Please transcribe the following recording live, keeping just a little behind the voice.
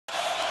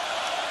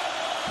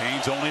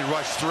Payne's only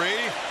rush 3.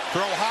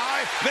 Throw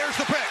high. There's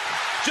the pick.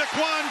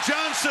 Jaquan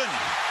Johnson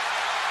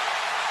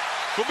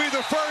will be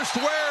the first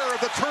wearer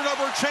of the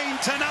turnover chain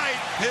tonight.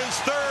 His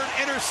 3rd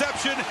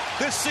interception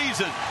this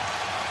season.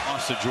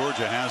 Lost to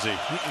Georgia, has he?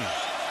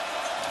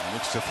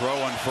 Looks to throw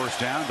on first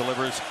down.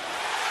 Delivers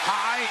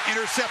high.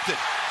 Intercepted.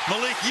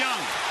 Malik Young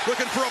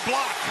looking for a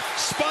block.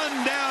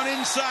 Spun down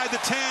inside the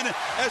 10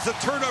 as the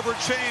turnover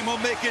chain will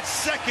make its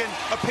 2nd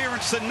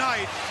appearance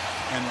tonight.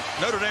 And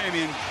Notre Dame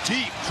in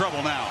deep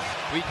trouble now.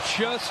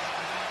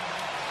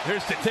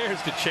 There's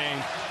the chain.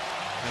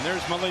 And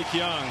there's Malik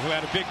Young, who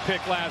had a big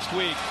pick last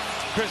week.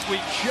 Chris, we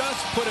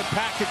just put a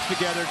package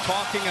together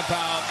talking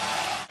about...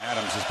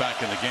 Adams is back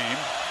in the game.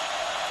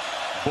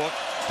 Book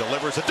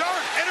delivers a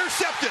dart.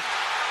 Intercepted.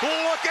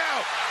 Look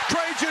out.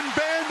 Trajan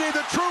Bandy,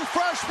 the true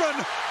freshman.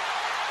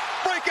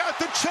 Break out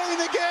the chain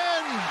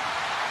again.